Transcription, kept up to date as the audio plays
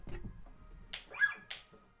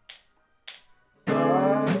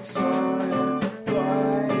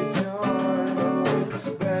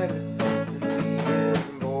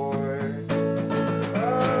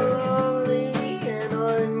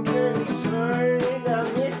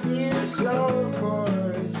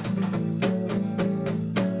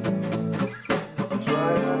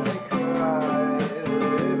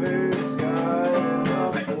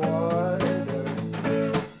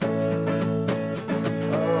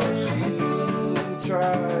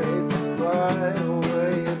tried to fly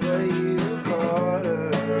away, but you caught her.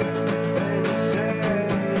 And you said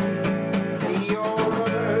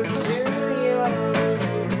you're too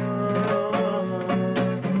young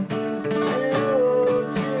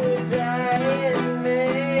to die in me.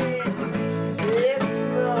 It's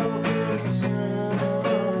no concern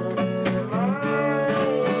of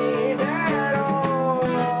mine at all.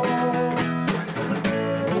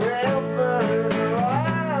 We'll burn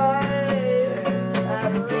alive,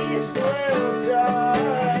 at least we'll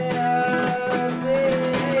die. I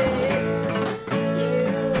think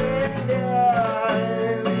you and I,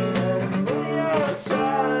 we have plenty of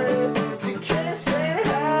time to kiss and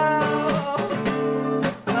howl.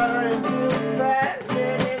 I ran too fast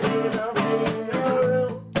and ended up in your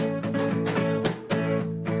room.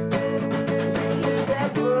 You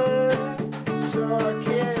stepped forward, so I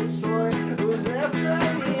kissed what was left of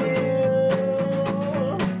you.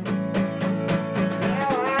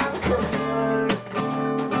 Now I'm concerned.